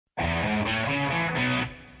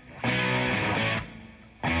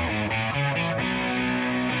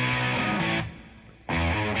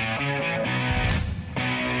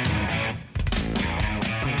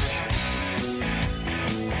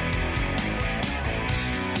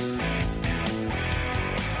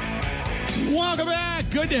Welcome back.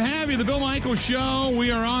 Good to have you. The Bill Michaels Show. We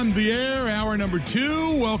are on the air, hour number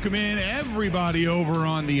 2. Welcome in everybody over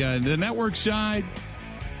on the network side,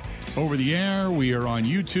 over the air. We are on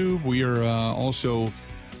YouTube. We are also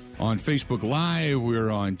on Facebook Live. We are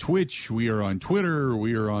on Twitch. We are on Twitter.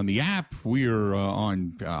 We are on the app. We are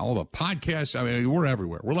on all the podcasts. I mean, we're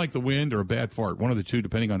everywhere. We're like the wind or a bad fart, one of the two,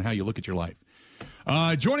 depending on how you look at your life.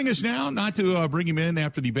 Joining us now, not to bring him in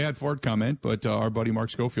after the bad fart comment, but our buddy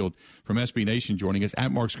Mark Schofield from SB Nation joining us.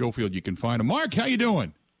 At Mark Schofield, you can find him. Mark, how you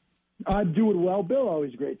doing? I'm doing well, Bill.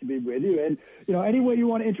 Always great to be with you. And, you know, any way you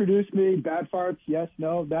want to introduce me, bad farts, yes,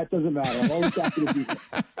 no, that doesn't matter. I'm always happy to be here.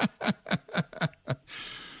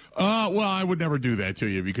 Well, I would never do that to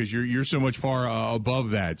you because you're so much far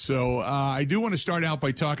above that. So I do want to start out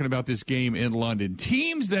by talking about this game in London.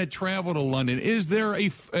 Teams that travel to London, is there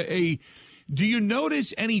do you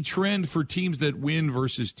notice any trend for teams that win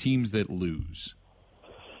versus teams that lose?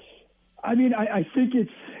 I mean, I think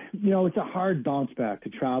it's a hard bounce back to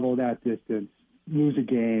travel that distance, lose a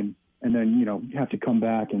game, and then, have to come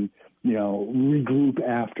back and, regroup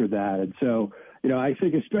after that. And so, I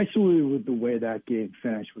think especially with the way that game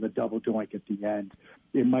finished with a double doink at the end,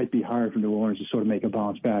 it might be hard for New Orleans to sort of make a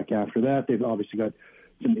bounce back after that. They've obviously got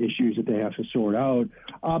some issues that they have to sort out.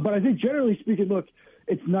 But I think generally speaking, look,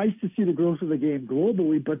 it's nice to see the growth of the game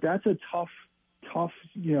globally, but that's a tough,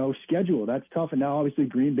 schedule. That's tough. And now obviously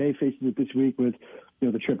Green Bay faces it this week with,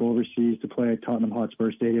 the trip overseas to play at Tottenham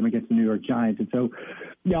Hotspur Stadium against the New York Giants. And so,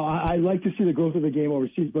 I like to see the growth of the game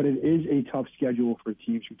overseas, but it is a tough schedule for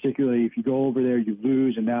teams, particularly if you go over there, you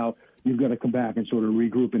lose, and now you've got to come back and sort of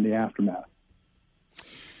regroup in the aftermath.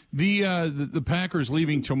 The Packers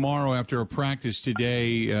leaving tomorrow after a practice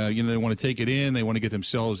today, they want to take it in. They want to get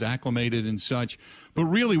themselves acclimated and such. But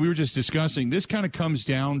really, we were just discussing, this kind of comes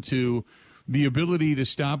down to the ability to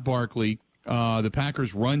stop Barkley. The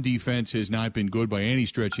Packers' run defense has not been good by any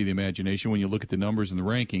stretch of the imagination when you look at the numbers and the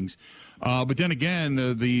rankings. But then again,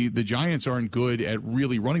 the Giants aren't good at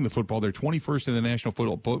really running the football. They're 21st in the National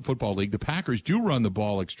Football League. The Packers do run the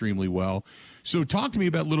ball extremely well. So talk to me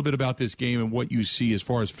a little bit about this game and what you see as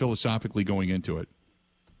far as philosophically going into it.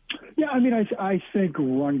 Yeah, I mean, I think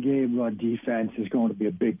run game, run defense is going to be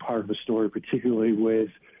a big part of the story, particularly with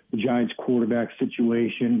the Giants' quarterback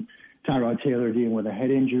situation. Tyrod Taylor dealing with a head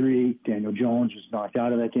injury. Daniel Jones was knocked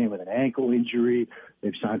out of that game with an ankle injury.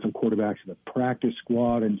 They've signed some quarterbacks to the practice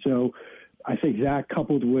squad. And so I think that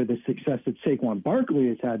coupled with the success that Saquon Barkley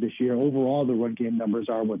has had this year, overall the run game numbers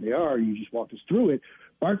are what they are. You just walked us through it.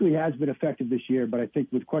 Barkley has been effective this year, but I think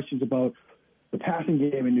with questions about the passing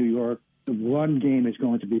game in New York, the run game is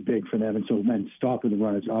going to be big for them. And so then stopping the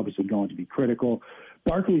run is obviously going to be critical.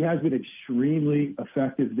 Barkley has been extremely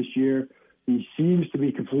effective this year. He seems to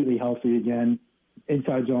be completely healthy again.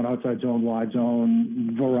 Inside zone, outside zone, wide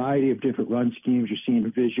zone, variety of different run schemes. You're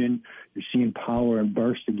seeing vision, you're seeing power and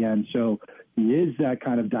burst again. So he is that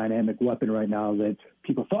kind of dynamic weapon right now that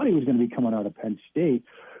people thought he was going to be coming out of Penn State.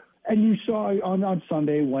 And you saw on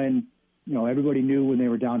Sunday when, everybody knew when they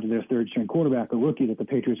were down to their third string quarterback, a rookie, that the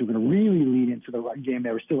Patriots were going to really lean into the run game.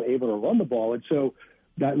 They were still able to run the ball. And so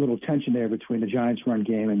that little tension there between the Giants' run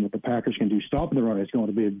game and what the Packers can do stopping the run is going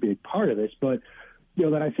to be a big part of this. But,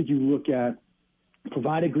 then I think you look at,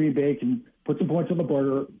 provided Green Bay can put some points on the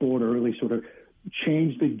board early, sort of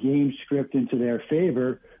change the game script into their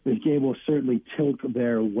favor, this game will certainly tilt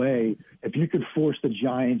their way. If you could force the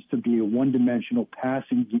Giants to be a one-dimensional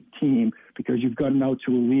passing team because you've gotten out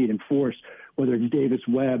to a lead and force whether it's Davis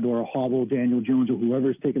Webb or a hobble Daniel Jones or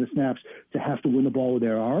whoever's taking the snaps to have to win the ball with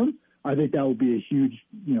their arm, I think that would be a huge,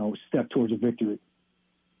 step towards a victory.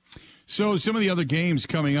 So some of the other games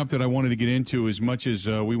coming up that I wanted to get into, as much as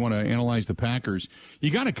we want to analyze the Packers, you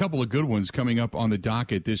got a couple of good ones coming up on the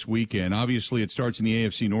docket this weekend. Obviously, it starts in the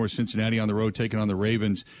AFC North, Cincinnati on the road taking on the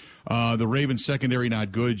Ravens. The Ravens secondary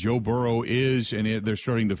not good. Joe Burrow is, and they're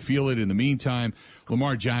starting to feel it. In the meantime,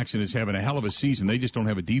 Lamar Jackson is having a hell of a season. They just don't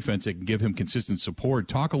have a defense that can give him consistent support.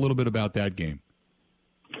 Talk a little bit about that game.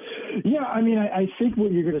 Yeah, I mean, I think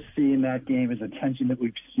what you're going to see in that game is a tension that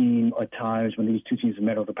we've seen at times when these two teams have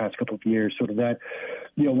met over the past couple of years, sort of that,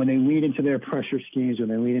 when they lead into their pressure schemes, when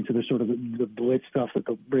they lead into the sort of the blitz stuff that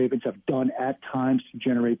the Ravens have done at times to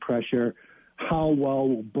generate pressure, how well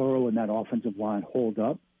will Burrow and that offensive line hold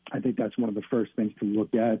up? I think that's one of the first things to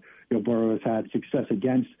look at. Burrow has had success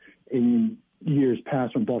against in years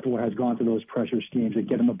past when Baltimore has gone to those pressure schemes and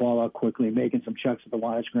getting the ball out quickly, making some checks at the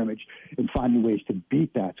line of scrimmage, and finding ways to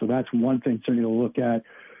beat that. So that's one thing certainly to look at.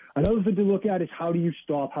 Another thing to look at is how do you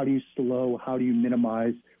stop, how do you slow, how do you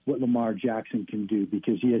minimize what Lamar Jackson can do,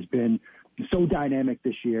 because he has been so dynamic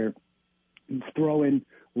this year. throwing,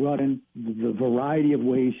 running, the variety of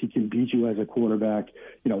ways he can beat you as a quarterback.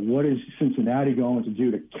 What is Cincinnati going to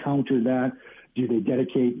do to counter that? Do they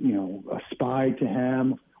dedicate, a spy to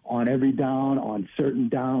him on every down, on certain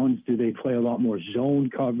downs? Do they play a lot more zone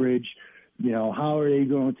coverage? How are they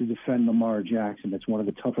going to defend Lamar Jackson? That's one of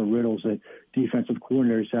the tougher riddles that defensive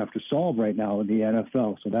coordinators have to solve right now in the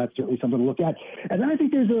NFL. So that's certainly something to look at. And then I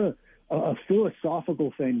think there's a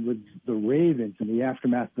philosophical thing with the Ravens in the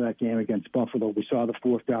aftermath of that game against Buffalo. We saw the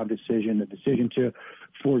fourth down decision, the decision to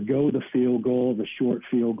forego the field goal, the short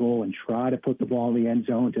field goal, and try to put the ball in the end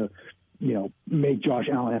zone to, make Josh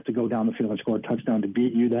Allen have to go down the field and score a touchdown to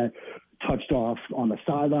beat you. That touched off on the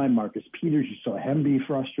sideline. Marcus Peters, you saw him be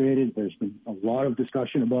frustrated. There's been a lot of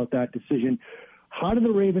discussion about that decision. How do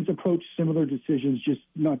the Ravens approach similar decisions,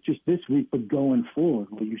 not just this week, but going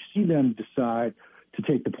forward? Will you see them decide to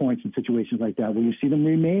take the points in situations like that? Will you see them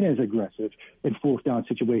remain as aggressive in fourth down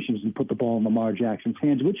situations and put the ball in Lamar Jackson's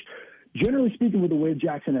hands, which, generally speaking, with the way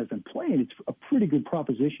Jackson has been playing, it's a pretty good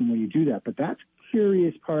proposition when you do that. But that's the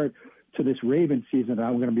curious part to this Ravens season that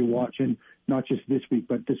I'm going to be watching, not just this week,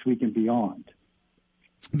 but this week and beyond.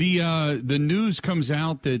 The news comes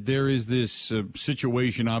out that there is this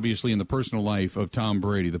situation, obviously, in the personal life of Tom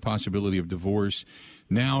Brady, the possibility of divorce.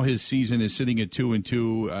 Now his season is sitting at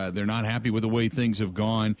 2-2. They're not happy with the way things have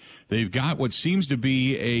gone. They've got what seems to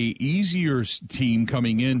be a easier team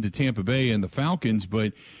coming into Tampa Bay and the Falcons,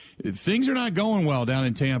 but things are not going well down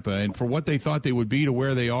in Tampa. And for what they thought they would be to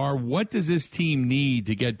where they are, what does this team need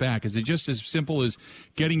to get back? Is it just as simple as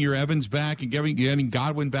getting your Evans back and getting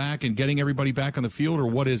Godwin back and getting everybody back on the field, or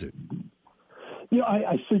what is it?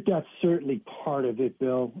 I think that's certainly part of it,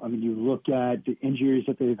 Bill. I mean, you look at the injuries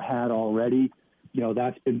that they've had already.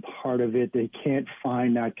 That's been part of it. They can't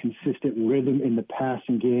find that consistent rhythm in the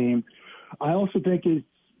passing game. I also think we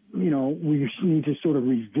need to sort of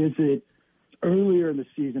revisit earlier in the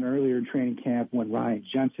season, earlier in training camp, when Ryan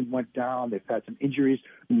Jensen went down. They've had some injuries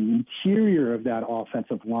in the interior of that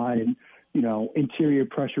offensive line. Interior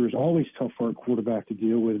pressure is always tough for a quarterback to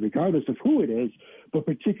deal with, regardless of who it is, but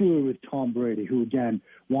particularly with Tom Brady, who, again,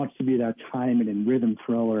 wants to be that timing and rhythm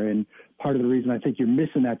thrower. And part of the reason I think you're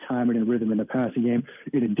missing that timing and rhythm in the passing game,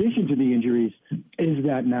 in addition to the injuries, is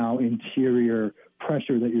that now interior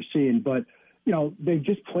pressure that you're seeing. But they've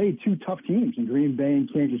just played two tough teams in Green Bay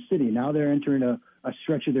and Kansas City. Now they're entering a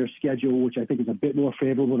stretch of their schedule, which I think is a bit more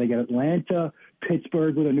favorable. They get Atlanta,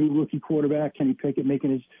 Pittsburgh with a new rookie quarterback, Kenny Pickett,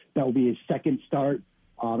 that will be his second start.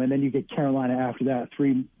 And then you get Carolina after that,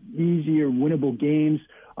 3 easier, winnable games.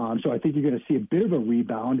 So I think you're going to see a bit of a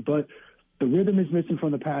rebound. But the rhythm is missing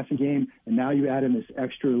from the passing game, and now you add in this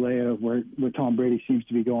extra layer of where Tom Brady seems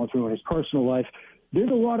to be going through in his personal life.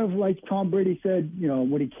 There's a lot of, like Tom Brady said,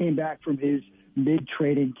 when he came back from his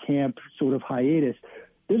mid-training camp sort of hiatus,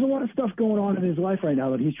 there's a lot of stuff going on in his life right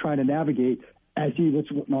now that he's trying to navigate as he, let's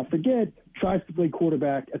not forget, tries to play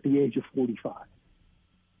quarterback at the age of 45.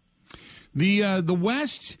 The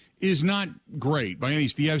West is not great by any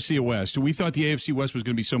the AFC West. We thought the AFC West was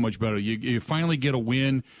going to be so much better. You finally get a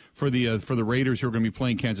win for the Raiders, who are going to be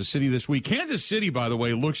playing Kansas City this week. Kansas City, by the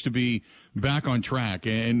way, looks to be back on track,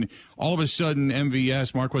 and all of a sudden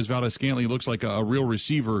MVS, Marquez Valdes-Scantling, looks like a real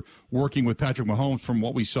receiver working with Patrick Mahomes from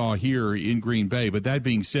what we saw here in Green Bay. But that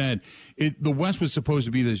being said, the West was supposed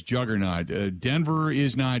to be this juggernaut. Denver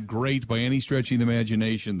is not great by any stretch of the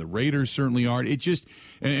imagination. The Raiders certainly aren't.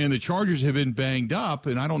 And the Chargers have been banged up,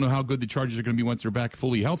 and I don't know how good the Chargers are going to be once they're back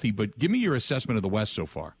fully healthy, but give me your assessment of the West so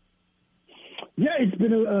far. Yeah, it's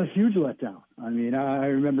been a huge letdown. I mean, I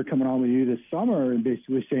remember coming on with you this summer and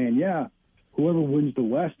basically saying, whoever wins the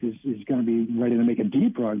West is going to be ready to make a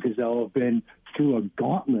deep run, because they'll have been through a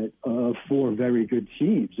gauntlet of 4 very good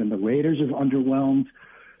teams. And the Raiders have underwhelmed.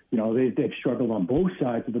 They've struggled on both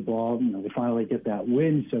sides of the ball. They finally get that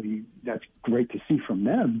win, so that's great to see from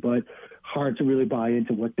them, but hard to really buy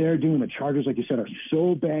into what they're doing. The Chargers, like you said, are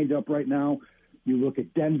so banged up right now. You look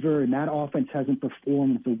at Denver, and that offense hasn't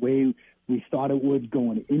performed the way we thought it would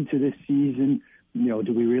going into this season.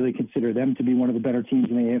 Do we really consider them to be one of the better teams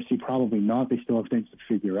in the AFC? Probably not. They still have things to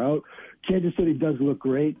figure out. Kansas City does look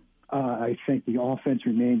great. I think the offense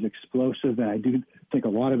remains explosive, and I do think a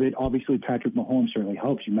lot of it, obviously Patrick Mahomes certainly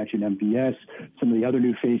helps. You mentioned MVS, some of the other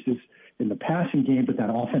new faces in the passing game, but that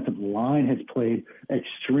offensive line has played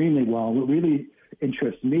extremely well. What really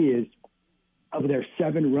interests me is, of their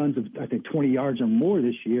 7 runs of, I think, 20 yards or more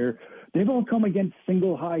this year, they've all come against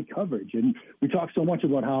single high coverage. And we talk so much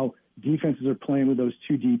about how defenses are playing with those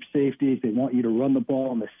 2 deep safeties. They want you to run the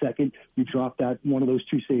ball. And the second you drop that one of those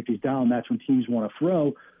 2 safeties down, that's when teams want to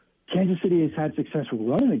throw. Kansas City has had success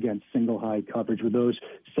running against single high coverage with those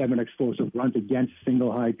 7 explosive runs against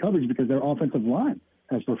single high coverage because their offensive line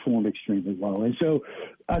has performed extremely well. And so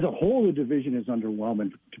as a whole, the division is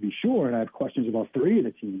underwhelming, to be sure, and I have questions about 3 of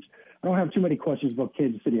the teams. I don't have too many questions about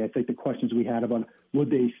Kansas City. I think the questions we had about would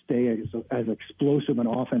they stay as explosive an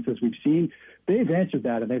offense as we've seen, they've answered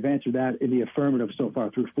that, and they've answered that in the affirmative so far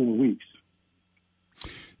through 4 weeks.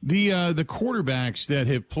 The quarterbacks that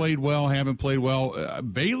have played well, haven't played well.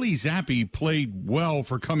 Bailey Zappi played well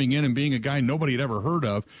for coming in and being a guy nobody had ever heard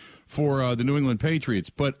of for the New England Patriots.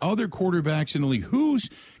 But other quarterbacks in the league, who's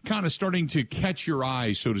kind of starting to catch your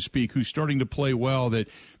eye, so to speak, who's starting to play well that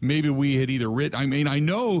maybe we had either written? I mean, I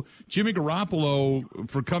know Jimmy Garoppolo,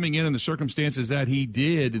 for coming in the circumstances that he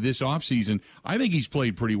did this offseason, I think he's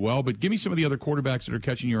played pretty well. But give me some of the other quarterbacks that are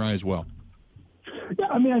catching your eye as well. Yeah,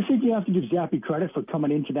 I mean, I think you have to give Zappi credit for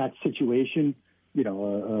coming into that situation. You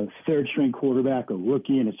know, a third-string quarterback, a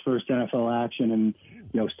rookie in his first NFL action, and,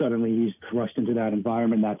 you know, suddenly he's thrust into that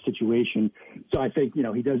environment, that situation. So I think, you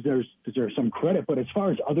know, he deserves some credit. But as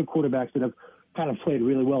far as other quarterbacks that have kind of played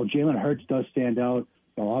really well, Jalen Hurts does stand out.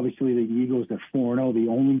 You know, obviously, the Eagles, they're 4-0, the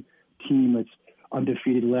only team that's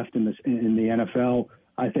undefeated left in the NFL.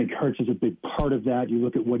 I think Hurts is a big part of that. You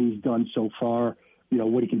look at what he's done so far. You know,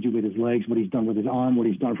 what he can do with his legs, what he's done with his arm, what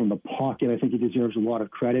he's done from the pocket. I think he deserves a lot of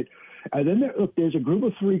credit. And then there's a group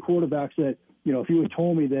of 3 quarterbacks that, you know, if you had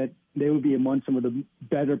told me that they would be among some of the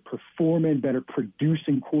better performing, better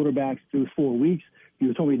producing quarterbacks through 4 weeks, if you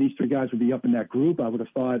had told me these 3 guys would be up in that group, I would have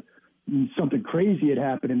thought something crazy had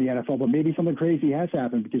happened in the NFL, but maybe something crazy has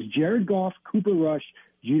happened because Jared Goff, Cooper Rush,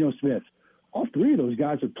 Geno Smith, all 3 of those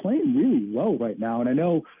guys are playing really well right now. And I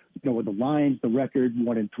know, you know, with the Lions, the record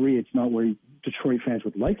 1-3, it's not where Detroit fans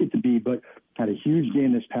would like it to be, but had a huge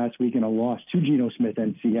game this past week and a loss to Geno Smith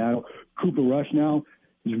and Seattle. Cooper Rush now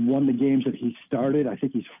has won the games that he started. I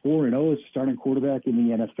think he's 4-0 as starting quarterback in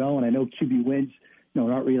the NFL. And I know QB wins, you know,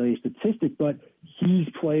 not really a statistic, but he's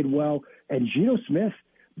played well. And Geno Smith,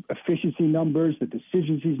 efficiency numbers, the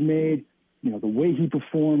decisions he's made, you know, the way he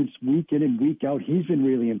performs week in and week out, he's been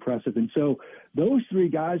really impressive. And so those 3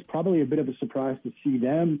 guys, probably a bit of a surprise to see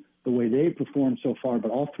them the way they've performed so far,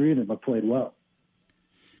 but all 3 of them have played well.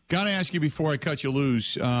 Got to ask you before I cut you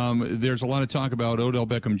loose, there's a lot of talk about Odell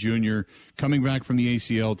Beckham Jr. coming back from the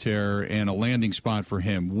ACL tear and a landing spot for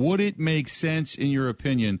him. Would it make sense, in your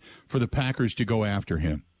opinion, for the Packers to go after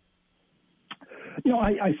him? You know,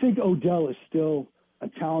 I think Odell is still a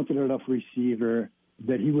talented enough receiver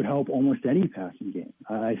that he would help almost any passing game.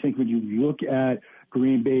 I think when you look at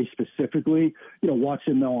Green Bay specifically, you know,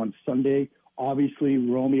 watching them on Sunday, obviously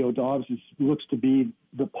Romeo Doubs looks to be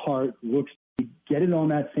the part, looks to be getting on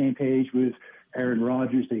that same page with Aaron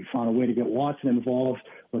Rodgers. They found a way to get Watson involved.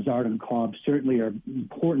 Lazard and Cobb certainly are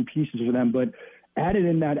important pieces for them, but added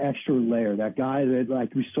in that extra layer, that guy that,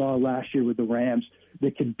 like we saw last year with the Rams,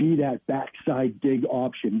 that could be that backside dig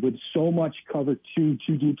option with so much cover 2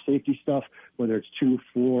 deep safety stuff, whether it's 2,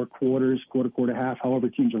 4 quarters, quarter, half, however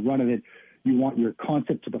teams are running it. You want your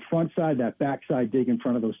concept to the front side, that backside dig in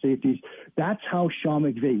front of those safeties. That's how Sean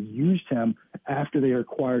McVay used him after they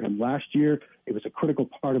acquired him last year. It was a critical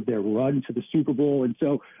part of their run to the Super Bowl. And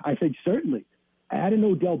so I think certainly adding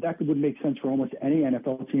Odell Beckham would make sense for almost any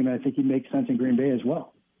NFL team, and I think he'd make sense in Green Bay as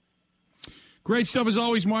well. Great stuff as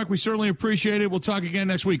always, Mark. We certainly appreciate it. We'll talk again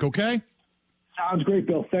next week, okay? Sounds great,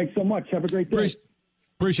 Bill. Thanks so much. Have a great day.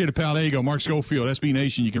 Appreciate it, pal. There you go. Mark Schofield, SB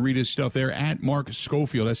Nation. You can read his stuff there at Mark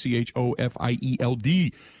Schofield,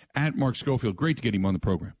 SCHOFIELD, at Mark Schofield. Great to get him on the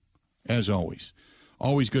program, as always.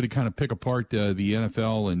 Always good to kind of pick apart the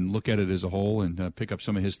NFL and look at it as a whole and pick up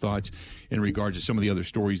some of his thoughts in regards to some of the other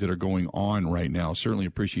stories that are going on right now. Certainly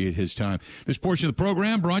appreciate his time. This portion of the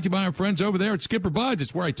program brought to you by our friends over there at Skipper Buds.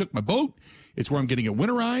 It's where I took my boat. It's where I'm getting it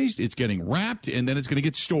winterized. It's getting wrapped, and then it's going to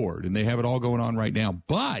get stored. And they have it all going on right now.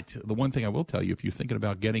 But the one thing I will tell you, if you're thinking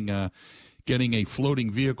about getting a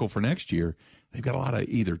floating vehicle for next year, they've got a lot of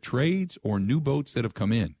either trades or new boats that have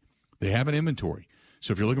come in. They have an inventory.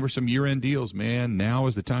 So if you're looking for some year-end deals, man, now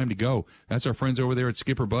is the time to go. That's our friends over there at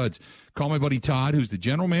Skipper Buds. Call my buddy Todd, who's the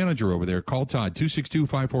general manager over there. Call Todd,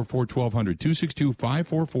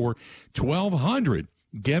 262-544-1200, 262-544-1200.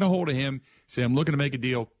 Get a hold of him. Say, I'm looking to make a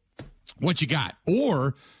deal. What you got?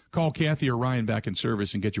 Or call Kathy or Ryan back in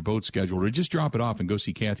service and get your boat scheduled. Or just drop it off and go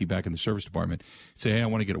see Kathy back in the service department. Say, hey, I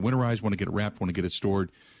want to get it winterized, want to get it wrapped, want to get it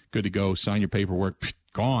stored. Good to go. Sign your paperwork. Psh,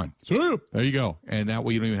 gone. There you go. And that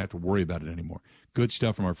way you don't even have to worry about it anymore. Good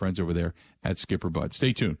stuff from our friends over there at Skipper Bud.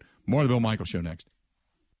 Stay tuned. More of the Bill Michaels Show next.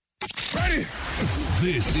 Ready?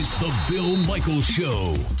 This is the Bill Michaels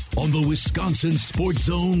Show on the Wisconsin Sports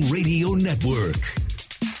Zone Radio Network.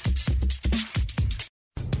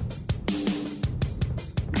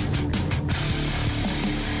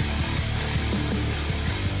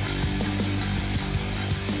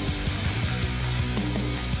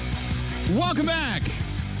 Welcome back.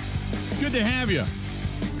 Good to have you.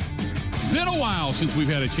 Been a while since we've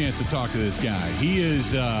had a chance to talk to this guy.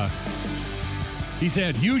 He's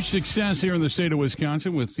had huge success here in the state of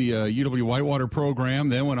Wisconsin with the UW Whitewater program,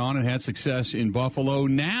 then went on and had success in Buffalo.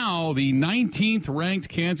 Now the 19th ranked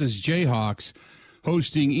Kansas Jayhawks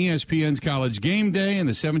hosting ESPN's College Game Day, and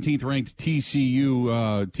the 17th ranked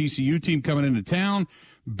TCU team coming into town.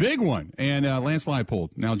 Big one. And Lance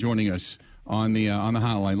Leipold now joining us on the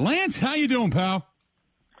hotline. Lance, how you doing, pal?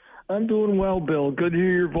 I'm doing well, Bill. Good to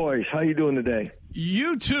hear your voice. How you doing today?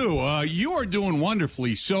 You too. You are doing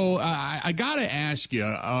wonderfully. So I got to ask you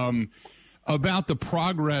about the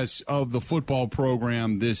progress of the football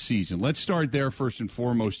program this season. Let's start there first and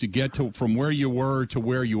foremost to get to from where you were to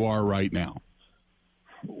where you are right now.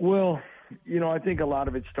 Well, I think a lot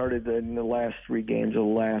of it started in the last 3 games of the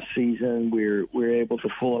last season. We were able to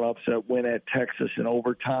pull an upset win at Texas in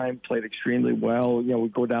overtime, played extremely well. We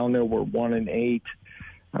go down there, we're 1-8.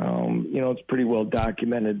 It's pretty well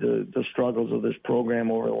documented the struggles of this program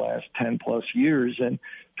over the last 10-plus years, and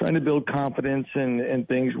trying to build confidence and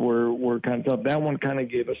things were kind of tough. That one kind of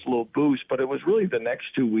gave us a little boost, but it was really the next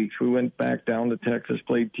 2 weeks. We went back down to Texas,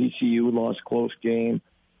 played TCU, lost close game,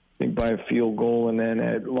 I think by a field goal, and then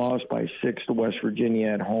had lost by 6 to West Virginia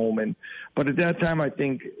at home. But at that time, I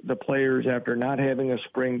think the players, after not having a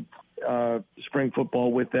spring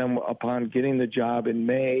football with them upon getting the job in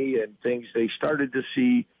May and things, they started to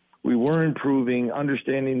see we were improving,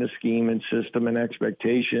 understanding the scheme and system and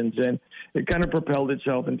expectations, and it kind of propelled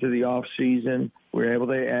itself into the off season. We were able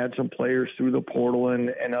to add some players through the portal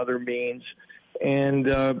and other means, and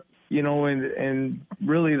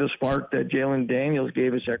really the spark that Jalen Daniels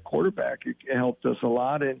gave us at quarterback, it helped us a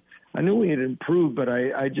lot. And I knew we had improved, but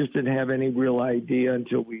I just didn't have any real idea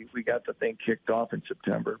until we got the thing kicked off in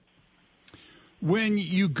September. When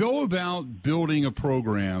you go about building a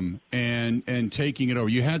program and taking it over,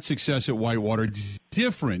 you had success at Whitewater. It's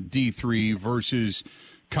different D3 versus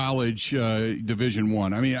college Division I.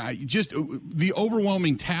 I mean, just the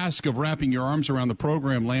overwhelming task of wrapping your arms around the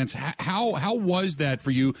program, Lance. How was that for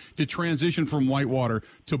you to transition from Whitewater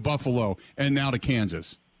to Buffalo and now to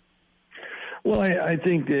Kansas? Well, I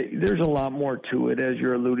think that there's a lot more to it, as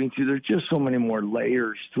you're alluding to. There's just so many more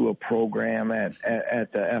layers to a program at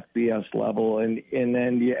the FBS level, and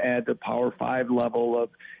then you add the Power 5 level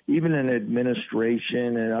of even in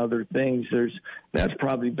administration and other things. That's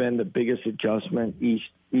probably been the biggest adjustment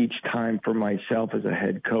each time for myself as a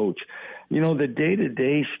head coach. The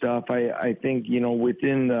day-to-day stuff, I think,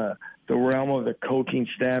 within the realm of the coaching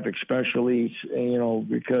staff, especially,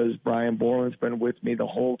 because Brian Borland's been with me the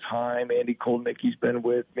whole time. Andy Koldnicki's been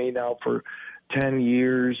with me now for 10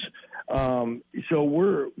 years. So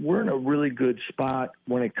we're in a really good spot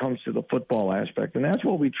when it comes to the football aspect. And that's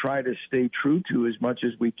what we try to stay true to as much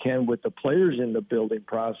as we can with the players in the building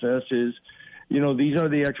process is, these are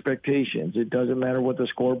the expectations. It doesn't matter what the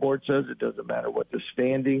scoreboard says. It doesn't matter what the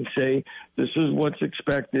standings say. This is what's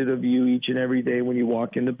expected of you each and every day when you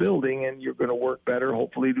walk in the building, and you're going to work better,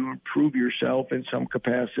 hopefully, to improve yourself in some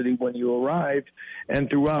capacity when you arrive and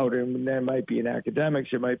throughout. And that might be in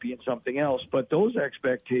academics. It might be in something else. But those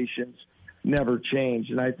expectations never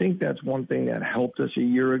change. And I think that's one thing that helped us a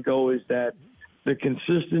year ago is that the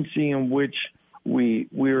consistency in which we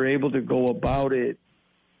were able to go about it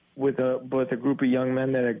with a group of young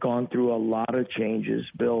men that had gone through a lot of changes,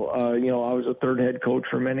 Bill. I was a third head coach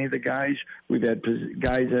for many of the guys. We've had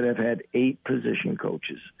guys that have had 8 position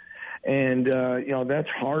coaches. And, that's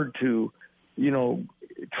hard to,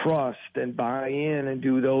 trust and buy in and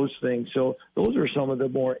do those things. So those are some of the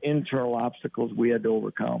more internal obstacles we had to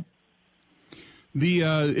overcome.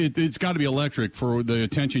 It's got to be electric for the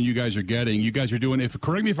attention you guys are getting. You guys are doing,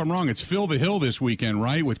 correct me if I'm wrong, it's Fill the Hill this weekend,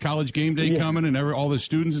 right? With College Game Day coming and all the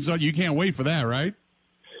students and stuff. You can't wait for that, right?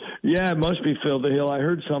 Yeah, it must be Fill the Hill. I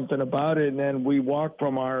heard something about it, and then we walked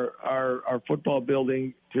from our football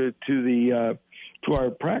building to our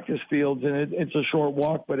practice fields, and it's a short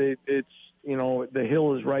walk, but it's the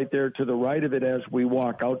hill is right there to the right of it as we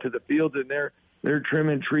walk out to the field, and they're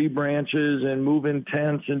trimming tree branches and moving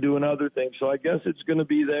tents and doing other things. So I guess it's going to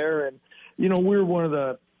be there. And, we're one of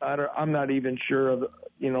the I'm not even sure of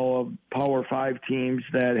Power 5 teams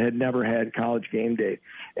that had never had College Game Day.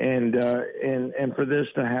 And for this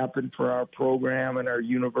to happen for our program and our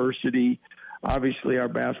university, obviously our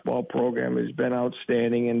basketball program has been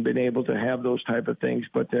outstanding and been able to have those type of things.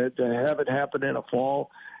 But to have it happen in a fall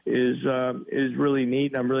is really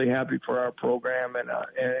neat, and I'm really happy for our program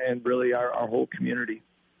and really our whole community.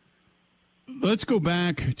 Let's go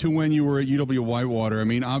back to when you were at UW-Whitewater. I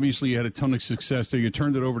mean, obviously you had a ton of success there. You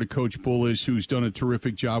turned it over to Coach Bullish, who's done a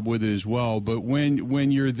terrific job with it as well. But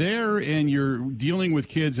when you're there and you're dealing with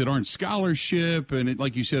kids that aren't scholarship, and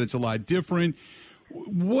like you said, it's a lot different.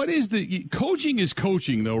 What is coaching is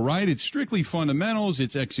coaching, though, right? It's strictly fundamentals,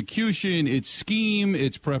 it's execution, it's scheme,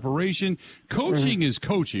 it's preparation. Coaching is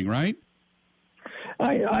coaching, right?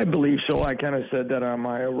 I believe so. I kind of said that on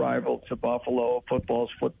my arrival to Buffalo. Football's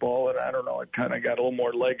football, and I don't know, it kind of got a little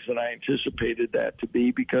more legs than I anticipated that to be,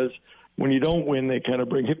 because when you don't win, they kind of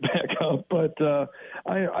bring it back up. But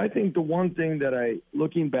I think the one thing that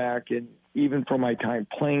looking back, and even from my time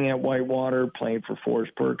playing at Whitewater, playing for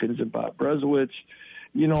Forrest Perkins and Bob Brezowitz,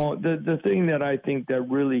 the thing that I think that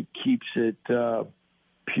really keeps it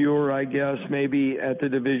pure, I guess, maybe at the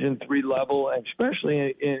Division III level,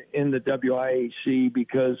 especially in the WIAC,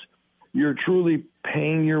 because you're truly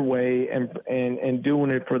paying your way and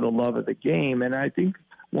doing it for the love of the game. And I think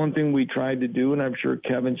one thing we tried to do, and I'm sure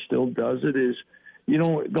Kevin still does it, is,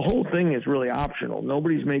 the whole thing is really optional.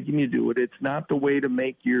 Nobody's making you do it. It's not the way to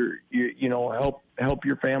make your help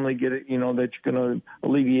your family get it, that's going to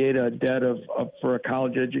alleviate a debt for a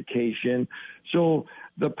college education. So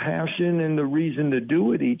the passion and the reason to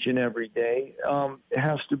do it each and every day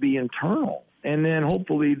has to be internal. And then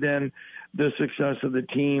hopefully then the success of the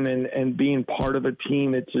team and being part of a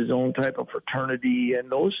team, it's his own type of fraternity, and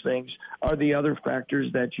those things are the other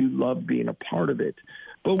factors that you love being a part of it.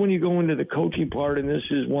 But when you go into the coaching part, and this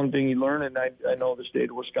is one thing you learn, and I know the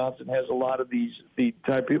state of Wisconsin has a lot of the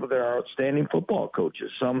type of people that are outstanding football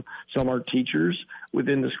coaches. Some are teachers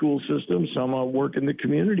within the school system, some work in the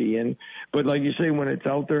community. But like you say, when it's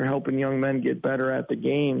out there helping young men get better at the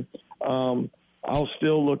game, I'll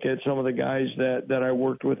still look at some of the guys that I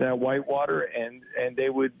worked with at Whitewater, and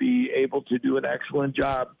they would be able to do an excellent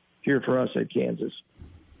job here for us at Kansas.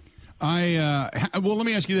 Well, let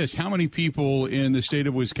me ask you this. How many people in the state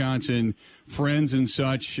of Wisconsin, friends and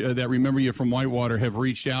such, that remember you from Whitewater have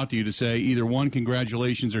reached out to you to say either one,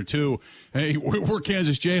 congratulations, or two, hey, we're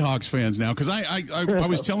Kansas Jayhawks fans now? Because I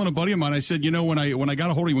was telling a buddy of mine, I said, when I got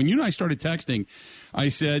a hold of you, when you and I started texting, I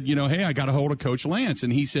said, hey, I got a hold of Coach Lance.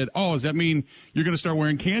 And he said, oh, does that mean you're going to start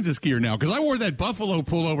wearing Kansas gear now? Because I wore that Buffalo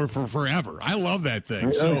pullover for forever. I love that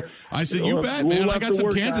thing. So I said, you bet, man. I got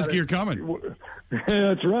some Kansas gear coming.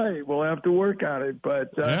 That's right. We'll have to work on it.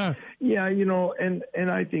 But, yeah,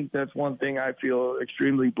 and I think that's one thing I feel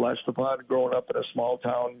extremely blessed upon, growing up in a small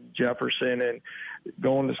town, Jefferson, and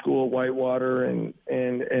going to school at Whitewater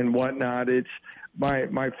and whatnot. It's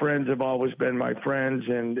my friends have always been my friends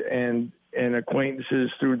and acquaintances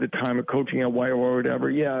through the time of coaching at Whitewater or whatever.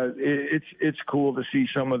 Yeah, it's cool to see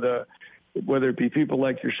some of the, whether it be people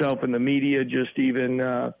like yourself in the media, just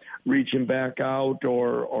even reaching back out,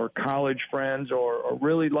 or college friends, or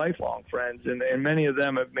really lifelong friends. And many of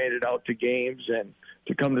them have made it out to games and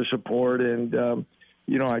to come to support. And,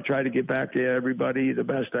 I try to get back to everybody the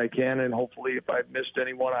best I can. And hopefully if I've missed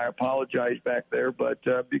anyone, I apologize back there. But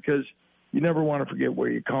because you never want to forget where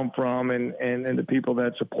you come from and the people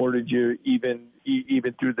that supported you, even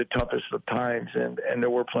through the toughest of times. And there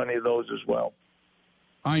were plenty of those as well.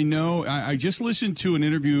 I know. I just listened to an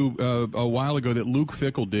interview a while ago that Luke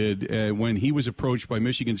Fickell did when he was approached by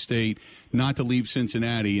Michigan State not to leave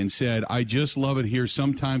Cincinnati, and said, I just love it here.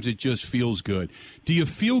 Sometimes it just feels good. Do you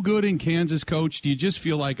feel good in Kansas, Coach? Do you just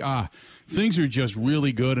feel like, things are just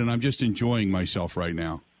really good and I'm just enjoying myself right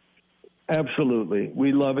now? Absolutely.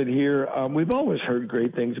 We love it here. We've always heard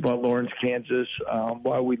great things about Lawrence, Kansas.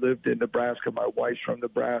 While we lived in Nebraska, my wife's from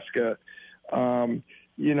Nebraska.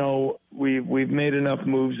 We've made enough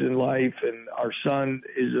moves in life, and our son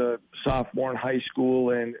is a sophomore in high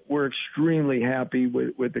school, and we're extremely happy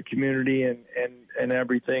with the community and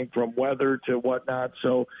everything from weather to whatnot.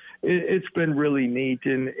 So it's been really neat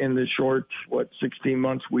in the short, 16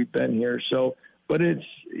 months we've been here. So, but it's,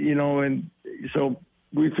 and so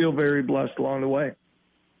we feel very blessed along the way.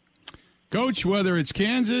 Coach, whether it's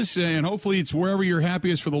Kansas, and hopefully it's wherever you're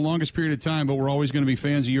happiest for the longest period of time, but we're always going to be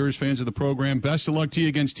fans of yours, fans of the program. Best of luck to you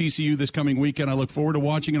against TCU this coming weekend. I look forward to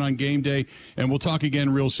watching it on game day, and we'll talk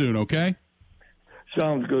again real soon, okay?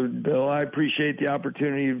 Sounds good, Bill. I appreciate the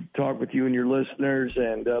opportunity to talk with you and your listeners,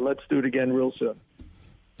 and let's do it again real soon.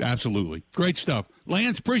 Absolutely. Great stuff.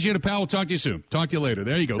 Lance, appreciate it, pal. We'll talk to you soon. Talk to you later.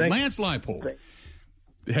 There you go. Thanks. Lance Leipold,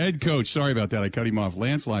 head coach. Sorry about that. I cut him off.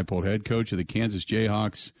 Lance Leipold, head coach of the Kansas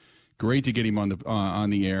Jayhawks. Great to get him on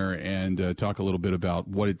the air and talk a little bit about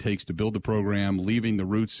what it takes to build the program, leaving the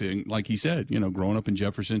roots in, like he said, growing up in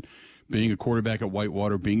Jefferson, being a quarterback at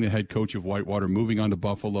Whitewater, being the head coach of Whitewater, moving on to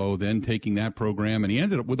Buffalo, then taking that program, and he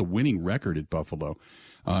ended up with a winning record at Buffalo.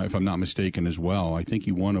 if I'm not mistaken, as well. I think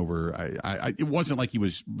he won over. It wasn't like he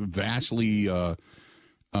was vastly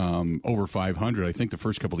over 500. I think the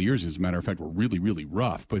first couple of years, as a matter of fact, were really, really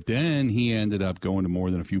rough. But then he ended up going to more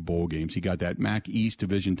than a few bowl games. He got that MAC East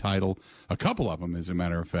Division title, a couple of them, as a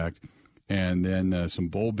matter of fact, and then some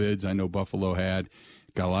bowl bids I know Buffalo had.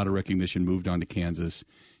 Got a lot of recognition, moved on to Kansas,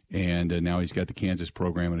 and now he's got the Kansas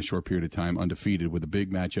program in a short period of time undefeated with a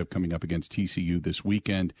big matchup coming up against TCU this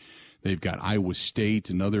weekend. They've got Iowa State,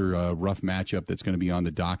 another rough matchup that's going to be on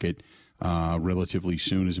the docket relatively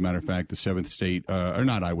soon. As a matter of fact, the seventh state, or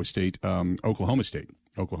not Iowa State, Oklahoma State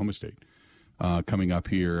coming up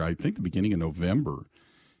here, I think the beginning of November.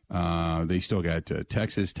 They still got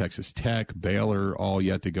Texas, Texas Tech, Baylor, all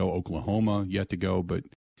yet to go, Oklahoma yet to go, but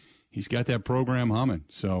he's got that program humming.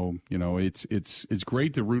 So, it's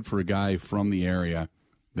great to root for a guy from the area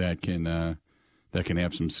that can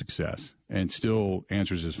have some success and still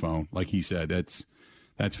answers his phone. Like he said, that's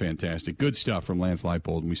fantastic. Good stuff from Lance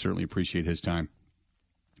Leipold, and we certainly appreciate his time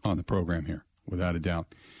on the program here, without a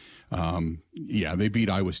doubt. They beat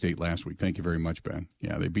Iowa State last week. Thank you very much, Ben.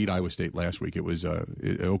 Yeah, they beat Iowa State last week. It was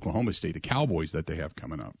Oklahoma State, the Cowboys that they have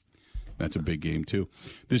coming up. That's a big game, too.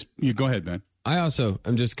 Go ahead, Ben. I'm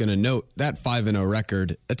just going to note that 5-0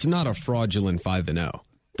 record, it's not a fraudulent 5-0.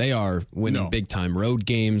 They are winning big-time road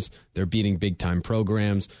games. They're beating big-time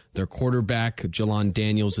programs. Their quarterback, Jelon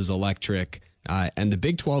Daniels, is electric. And the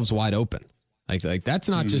Big 12's wide open. Like that's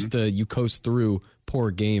not just you coast through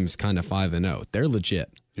poor games kind of 5-0. They're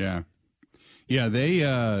legit. Yeah. Yeah, he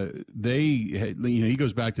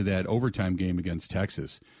goes back to that overtime game against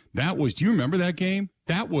Texas. That was, do you remember that game?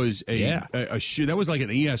 That was that was like an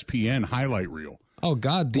ESPN highlight reel. Oh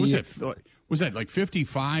God, was that like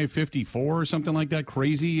 55-54 or something like that?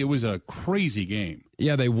 Crazy. It was a crazy game.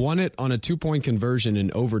 Yeah, they won it on a 2-point conversion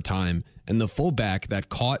in overtime, and the fullback that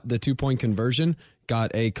caught the 2-point conversion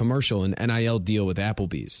got a commercial, an NIL deal with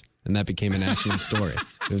Applebee's, and that became a national story.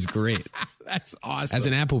 It was great. That's awesome. As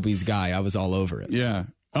an Applebee's guy, I was all over it. Yeah.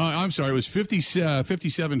 I'm sorry. It was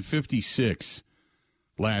 57-56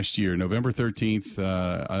 last year, November 13th.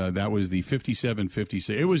 That was the 57-56.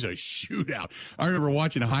 It was a shootout. I remember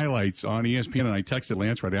watching highlights on ESPN, and I texted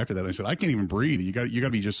Lance right after that. I said, I can't even breathe. You got to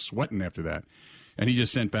be just sweating after that. And he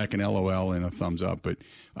just sent back an LOL and a thumbs up. But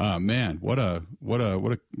man, what a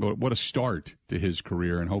start to his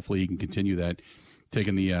career, and hopefully he can continue that.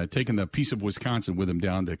 Taking the piece of Wisconsin with him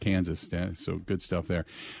down to Kansas. Yeah, so good stuff there.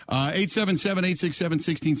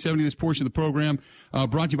 877-867-1670, this portion of the program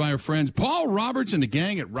brought to you by our friends Paul Roberts and the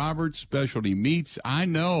gang at Roberts Specialty Meats. I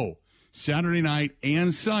know Saturday night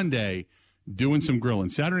and Sunday doing some grilling.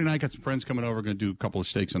 Saturday night, got some friends coming over, going to do a couple of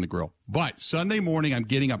steaks on the grill. But Sunday morning, I'm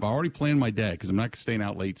getting up. I already planned my day because I'm not staying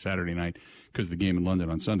out late Saturday night because of the game in London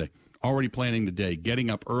on Sunday. Already planning the day, getting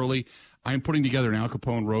up early. I'm putting together an Al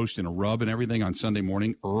Capone roast and a rub and everything on Sunday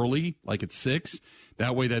morning early, like at 6.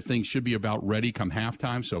 That way that thing should be about ready come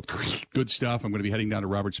halftime. So good stuff. I'm going to be heading down to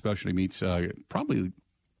Robert's Specialty Meats probably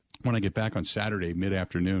when I get back on Saturday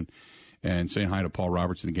mid-afternoon and saying hi to Paul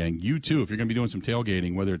Roberts and the gang. You, too, if you're going to be doing some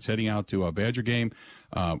tailgating, whether it's heading out to a Badger game,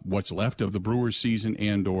 what's left of the Brewers season,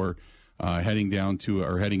 and or heading up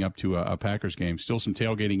to a Packers game. Still some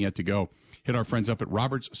tailgating yet to go. Hit our friends up at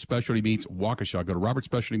Robert's Specialty Meats Waukesha. Go to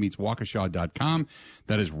robertspecialtymeatswaukesha.com.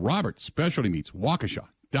 That is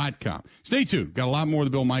robertspecialtymeatswaukesha.com. Stay tuned. Got a lot more of the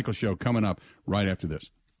Bill Michaels Show coming up right after this.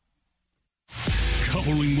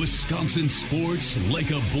 Covering Wisconsin sports like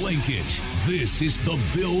a blanket. This is the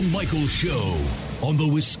Bill Michaels Show on the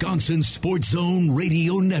Wisconsin Sports Zone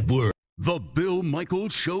Radio Network. The Bill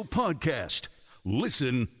Michaels Show podcast.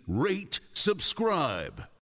 Listen, rate, subscribe.